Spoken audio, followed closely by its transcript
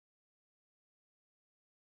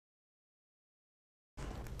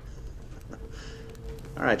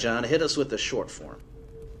All right, John, hit us with the short form.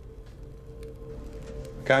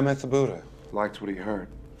 Guy met the Buddha. Liked what he heard.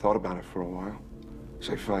 Thought about it for a while.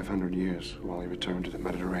 Say 500 years while he returned to the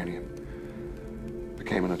Mediterranean.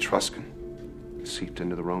 Became an Etruscan. Seeped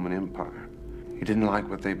into the Roman Empire. He didn't like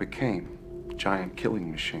what they became. Giant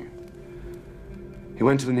killing machine. He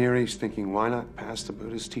went to the Near East thinking, why not pass the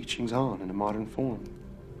Buddha's teachings on in a modern form?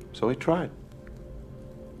 So he tried.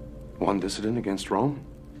 One dissident against Rome.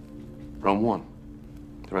 Rome won.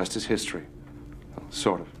 The rest is history. Well,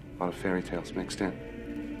 sort of. A lot of fairy tales mixed in.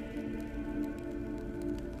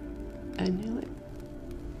 I knew it.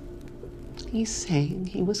 He's saying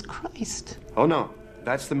he was Christ. Oh, no.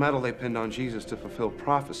 That's the medal they pinned on Jesus to fulfill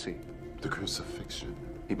prophecy. The crucifixion.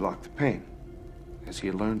 He blocked the pain, as he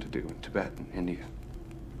had learned to do in Tibet and India.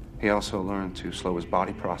 He also learned to slow his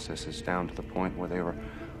body processes down to the point where they were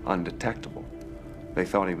undetectable. They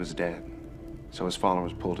thought he was dead. So his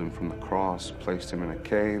followers pulled him from the cross, placed him in a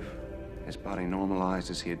cave. His body normalized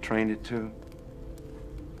as he had trained it to.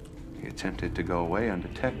 He attempted to go away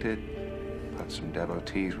undetected, but some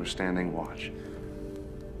devotees were standing watch.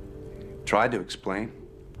 He tried to explain.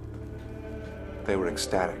 They were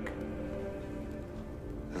ecstatic.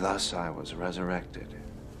 Thus I was resurrected,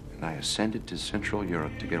 and I ascended to Central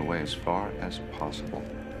Europe to get away as far as possible.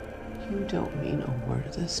 You don't mean a word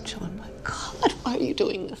of this, John. My God, why are you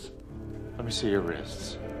doing this? Let me see your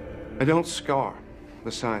wrists. I don't scar.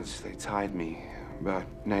 Besides, they tied me, but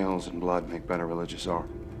nails and blood make better religious art.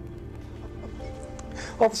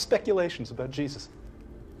 All the speculations about Jesus.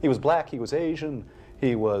 He was black, he was Asian,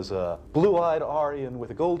 he was a blue-eyed Aryan with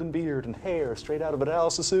a golden beard and hair straight out of Vidal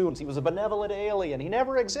Sassoon's. He was a benevolent alien. He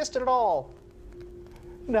never existed at all.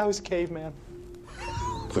 Now he's a caveman.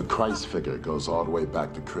 The Christ figure goes all the way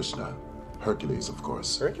back to Krishna. Hercules, of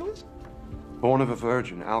course. Hercules? Born of a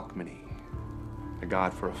virgin, Alcmene. A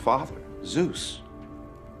god for a father, Zeus.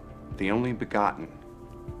 The only begotten.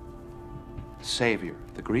 Savior,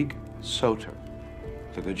 the Greek, Soter.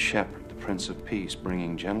 The good shepherd, the Prince of Peace,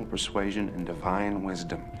 bringing gentle persuasion and divine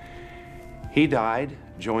wisdom. He died,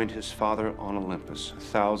 joined his father on Olympus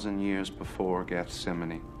 1,000 years before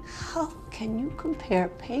Gethsemane. How can you compare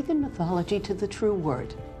pagan mythology to the true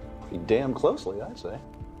word? Pretty damn closely, I'd say.